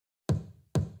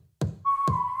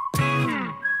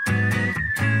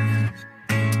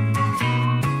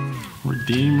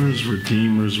Redeemers,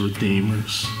 redeemers,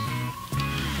 redeemers.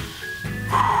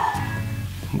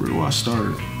 Where do I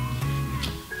start?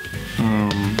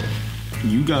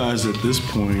 You guys at this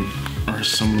point are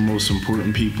some of the most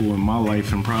important people in my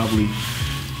life and probably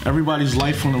everybody's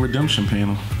life on the redemption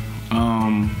panel.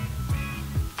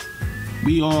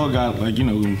 We all got, like, you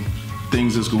know,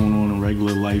 things that's going on in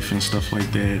regular life and stuff like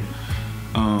that.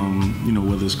 You know,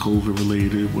 whether it's COVID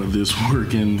related, whether it's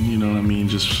working, you know what I mean,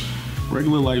 just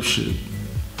regular life shit.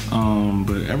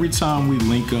 But every time we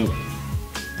link up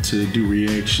to do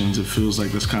reactions, it feels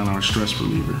like that's kind of our stress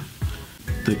reliever.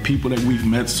 The people that we've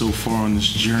met so far on this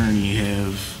journey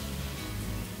have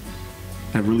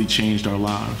really changed our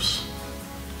lives.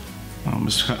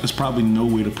 It's probably no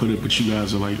way to put it, but you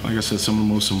guys are like I said, some of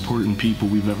the most important people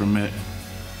we've ever met.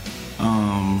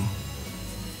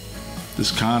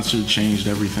 This concert changed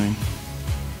everything.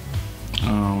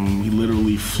 We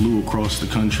literally flew across the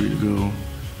country to go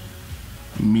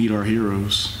meet our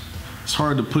heroes. It's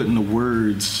hard to put into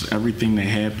words everything that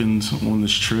happened on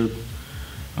this trip,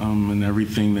 and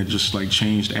everything that just like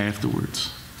changed afterwards.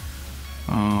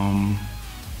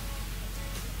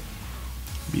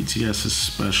 BTS is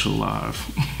special live.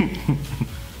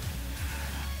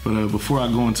 But before I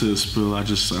go into the spill, I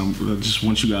just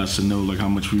want you guys to know like how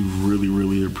much we really,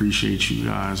 really appreciate you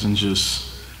guys, and just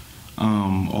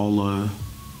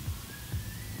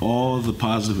all the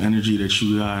positive energy that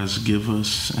you guys give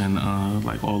us, and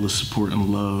like all the support and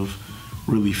love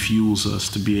really fuels us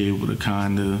to be able to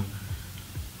kind of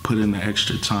put in the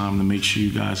extra time to make sure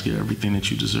you guys get everything that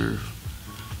you deserve.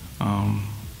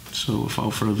 So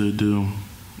without further ado,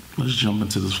 let's jump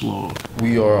into this vlog.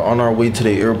 We are on our way to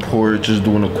the airport, just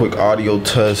doing a quick audio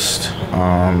test.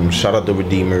 Shout out to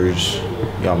Redeemers.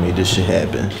 Y'all made this shit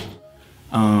happen.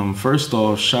 First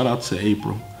off, shout out to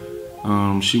April.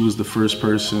 She was the first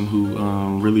person who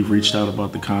really reached out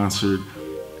about the concert,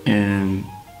 and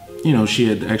you know, she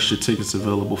had the extra tickets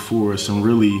available for us and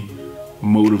really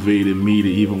motivated me to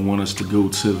even want us to go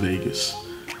to Vegas.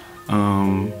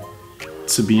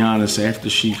 To be honest, after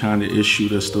she kind of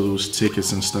issued us those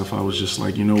tickets and stuff, I was just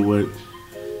like, you know what,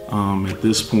 at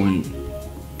this point,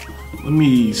 let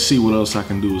me see what else I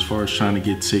can do as far as trying to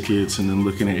get tickets, and then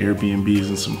looking at Airbnbs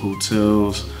and some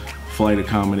hotels, flight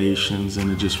accommodations, and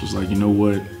it just was like, you know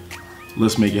what,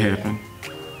 let's make it happen.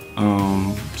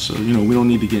 So, you know, we don't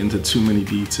need to get into too many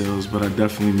details, but I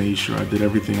definitely made sure I did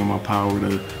everything in my power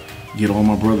to get all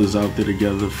my brothers out there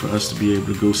together for us to be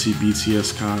able to go see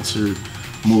BTS concert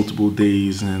multiple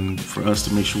days, and for us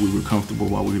to make sure we were comfortable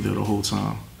while we were there the whole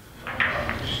time.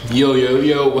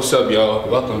 Yo, what's up, y'all?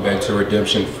 Welcome back to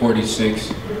Redemption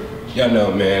 46. Y'all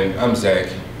know, man, I'm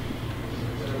Zach.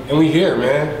 And we here,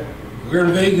 man. We're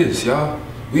in Vegas, y'all.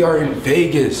 We are in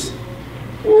Vegas.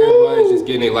 Everybody's just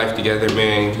getting their life together,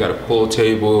 man. We got a pool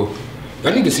table.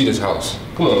 Y'all need to see this house.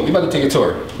 Come on, we about to take a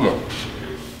tour. Come on.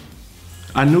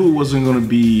 I knew it wasn't gonna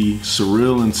be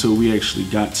surreal until we actually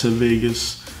got to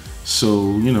Vegas.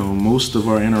 So, you know, most of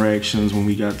our interactions when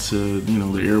we got to, you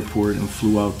know, the airport and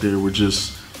flew out there were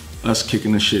just us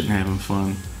kicking the shit and having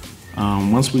fun.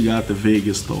 Once we got to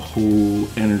Vegas, the whole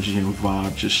energy and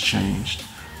vibe just changed.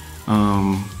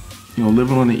 You know,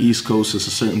 living on the East Coast is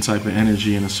a certain type of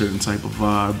energy and a certain type of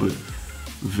vibe, but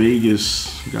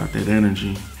Vegas got that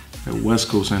energy, that West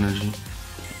Coast energy.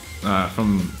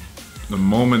 From the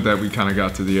moment that we kind of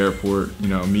got to the airport, you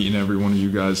know, meeting every one of you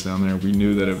guys down there, we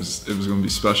knew that it was going to be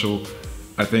special.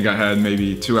 I think I had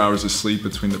maybe 2 hours of sleep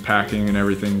between the packing and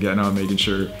everything, getting up, making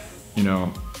sure, you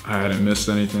know, I hadn't missed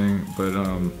anything. But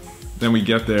then we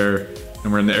get there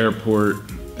and we're in the airport.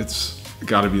 It's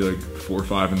got to be like 4 or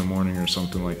 5 in the morning or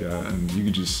something like that, and you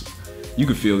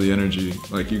could feel the energy.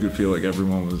 Like, you could feel like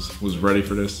everyone was ready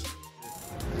for this.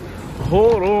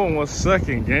 Hold on 1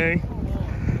 second, gang.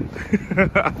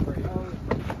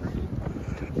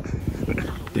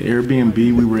 The Airbnb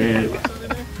we were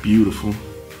at, beautiful.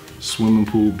 Swimming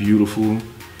pool, beautiful.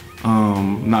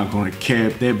 Not gonna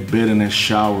cap, that bed and that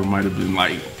shower might have been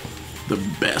like the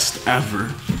best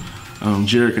ever.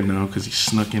 Jared can know, cause he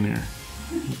snuck in there.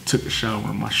 He took a shower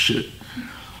in my shit.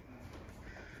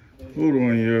 Hold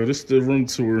on, yo, this is the room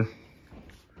tour.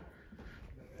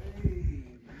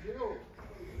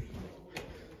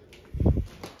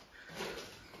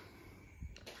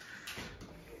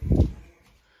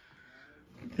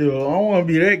 Yo, I don't want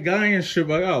to be that guy and shit,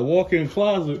 but I got a walk-in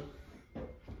closet.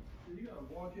 You got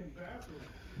a walk-in bathroom.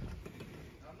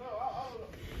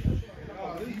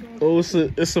 Oh, it's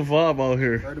a vibe out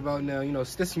here. Right about now, you know,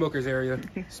 it's the smokers area.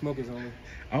 Smokers only.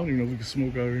 I don't even know if we can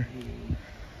smoke out here.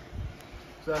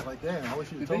 So I was like, damn, I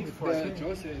wish you had told me before I came.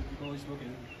 Joe said you can only smoke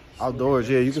in outdoors,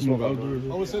 yeah, you can smoke outdoors.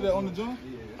 Oh, it said that on the joint?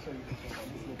 Yeah,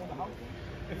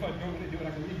 If I normally do it,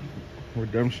 I can leave.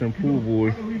 Redemption pool boy.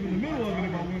 I can leave in the middle of it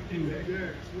if I want to. Yeah,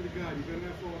 swear to God, you better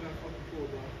not fall in that fucking pool,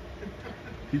 bro.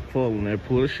 Keep falling that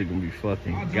pool. This shit gonna be I'll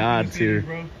fucking jump God in the tier. sea,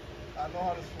 bro. I know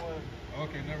how to swim.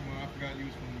 Okay, never mind. I forgot you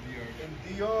was from In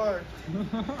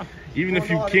DR. Even if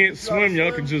you can't swim,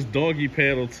 y'all can just doggy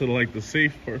paddle to like the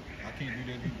safe part. I can't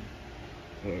do that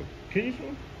either. Can you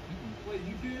swim? Wait,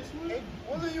 you can't swim? Hey,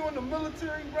 wasn't you in the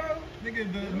military, bro?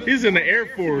 Nigga, He's in the Air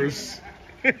Force.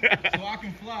 So I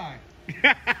can fly.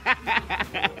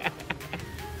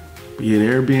 Yeah, the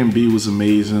Airbnb was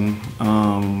amazing.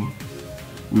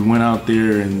 We went out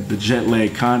there and the jet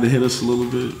lag kind of hit us a little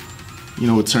bit. You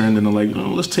know, it turned into like,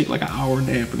 let's take like an hour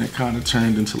nap, and it kind of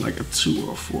turned into like a 2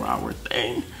 or 4 hour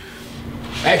thing.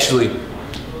 Actually,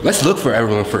 let's look for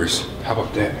everyone first. How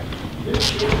about that?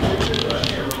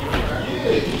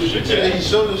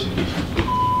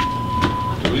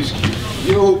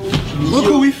 Yo, look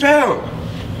who we found.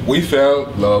 We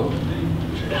found Lo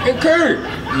and Kurt.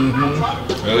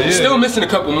 Hell yeah. Still missing a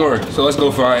couple more, so let's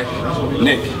go find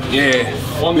Nick. Yeah,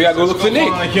 we gotta go look for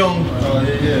Nick.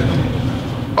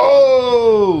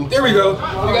 Oh, there we go.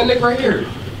 We got Nick right here.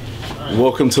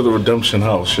 Welcome to the Redemption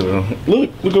House, yo.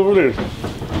 Look over there.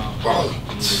 Oh,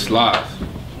 it's live.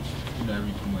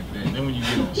 Everything like that. And then when you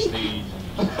get on stage.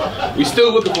 We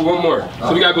still looking for one more,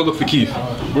 so we gotta go look for Keith.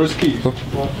 Where's Keith?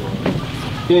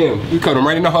 Damn, we caught him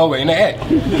right in the hallway in the act.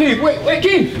 Keith, wait,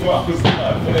 Keith. He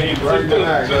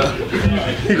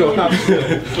go hop.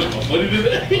 There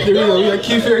we go. We got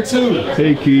Keith here too.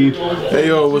 Hey, Keith. Hey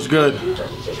yo, what's good?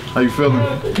 How you feeling?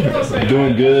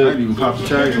 Doing I good. didn't even pop the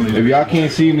tag on If you. y'all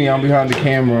can't see me, I'm behind the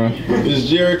camera. It's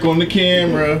Jarek on the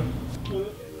camera.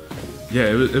 Yeah,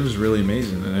 it was really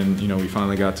amazing. And then, you know, we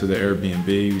finally got to the Airbnb.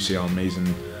 We see how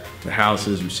amazing the house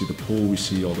is. We see the pool. We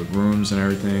see all the rooms and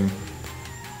everything.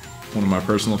 One of my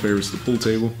personal favorites is the pool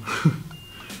table.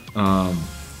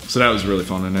 So that was really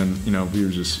fun. And then, you know, we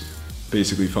were just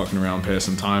basically fucking around,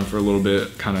 passing time for a little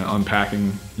bit, kind of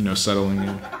unpacking, you know, settling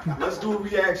in. Let's do a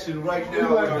reaction right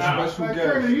now with our special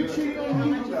guest.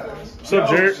 What's up,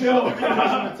 Jared? Tell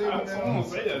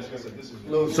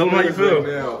them how you feel.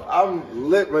 Now, I'm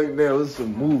lit right now. This is a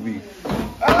movie.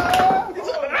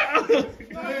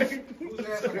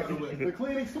 The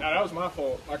cleaning. Nah, that was my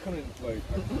fault. I couldn't, like...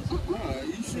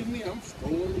 You see me? I'm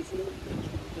scrolling.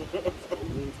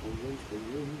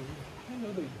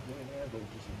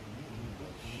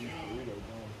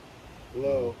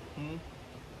 Hello.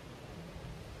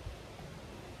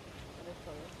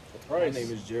 My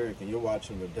name is Jarek, and you're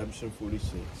watching Redemption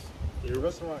 46. Your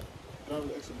restaurant,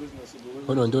 extra business.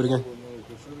 Hold on, do it again.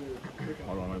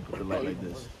 Hold on, let me put the light like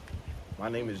this. My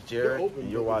name is Jarek,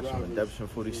 and you're watching Redemption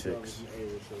 46.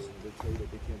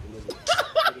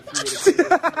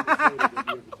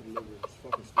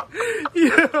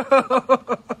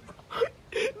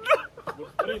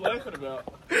 What are you laughing about?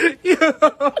 What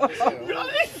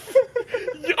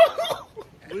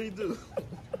do you do?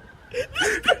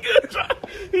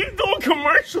 He's doing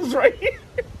commercials right here.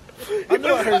 I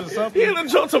know I heard something. He in the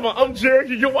joke talking about, I'm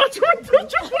Jarek, and you're watching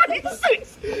Redemption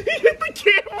 46. He hit the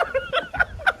camera.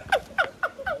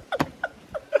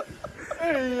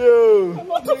 Hey, yo.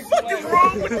 What the fuck is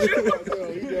wrong with you?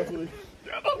 He definitely.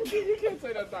 You can't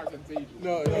say that's not contagious.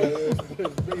 No,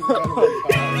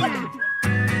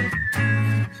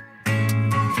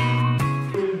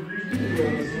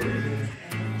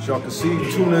 Y'all can see,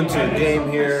 tune into the game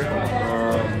here.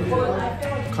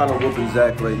 Kind of whooping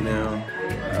Zach right now.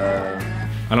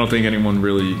 I don't think anyone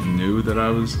really knew that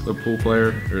I was a pool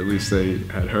player, or at least they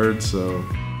had heard, so.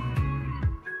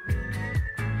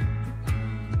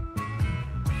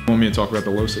 Want me to talk about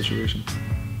the Low situation?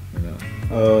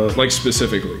 Like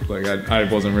specifically, like I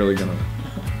wasn't really gonna.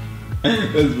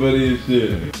 That's funny as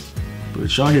shit.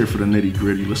 But y'all here for the nitty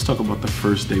gritty. Let's talk about the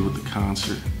first day with the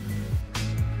concert.